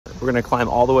We're gonna climb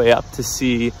all the way up to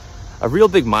see a real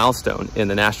big milestone in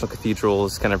the National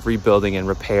Cathedral's kind of rebuilding and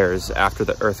repairs after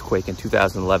the earthquake in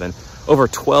 2011, over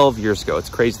 12 years ago. It's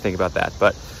crazy to think about that,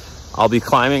 but I'll be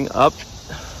climbing up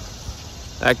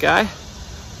that guy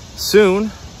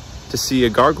soon to see a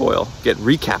gargoyle get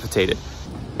recapitated.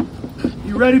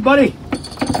 You ready, buddy?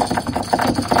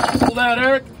 Hold that,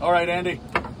 Eric. All right, Andy.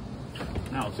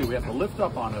 Now, see, we have to lift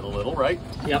up on it a little, right?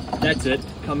 Yep, that's it.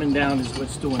 Coming down is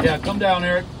what's doing it. Yeah, come down,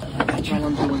 Eric. While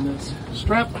I'm doing this.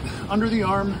 Strap under the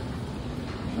arm,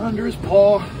 under his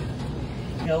paw.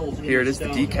 Here it is, the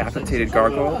decapitated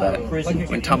gargoyle that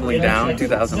went tumbling down in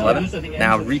 2011,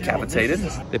 now recapitated.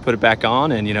 They put it back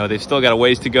on, and you know, they've still got a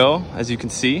ways to go, as you can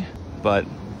see, but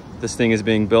this thing is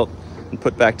being built and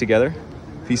put back together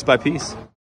piece by piece.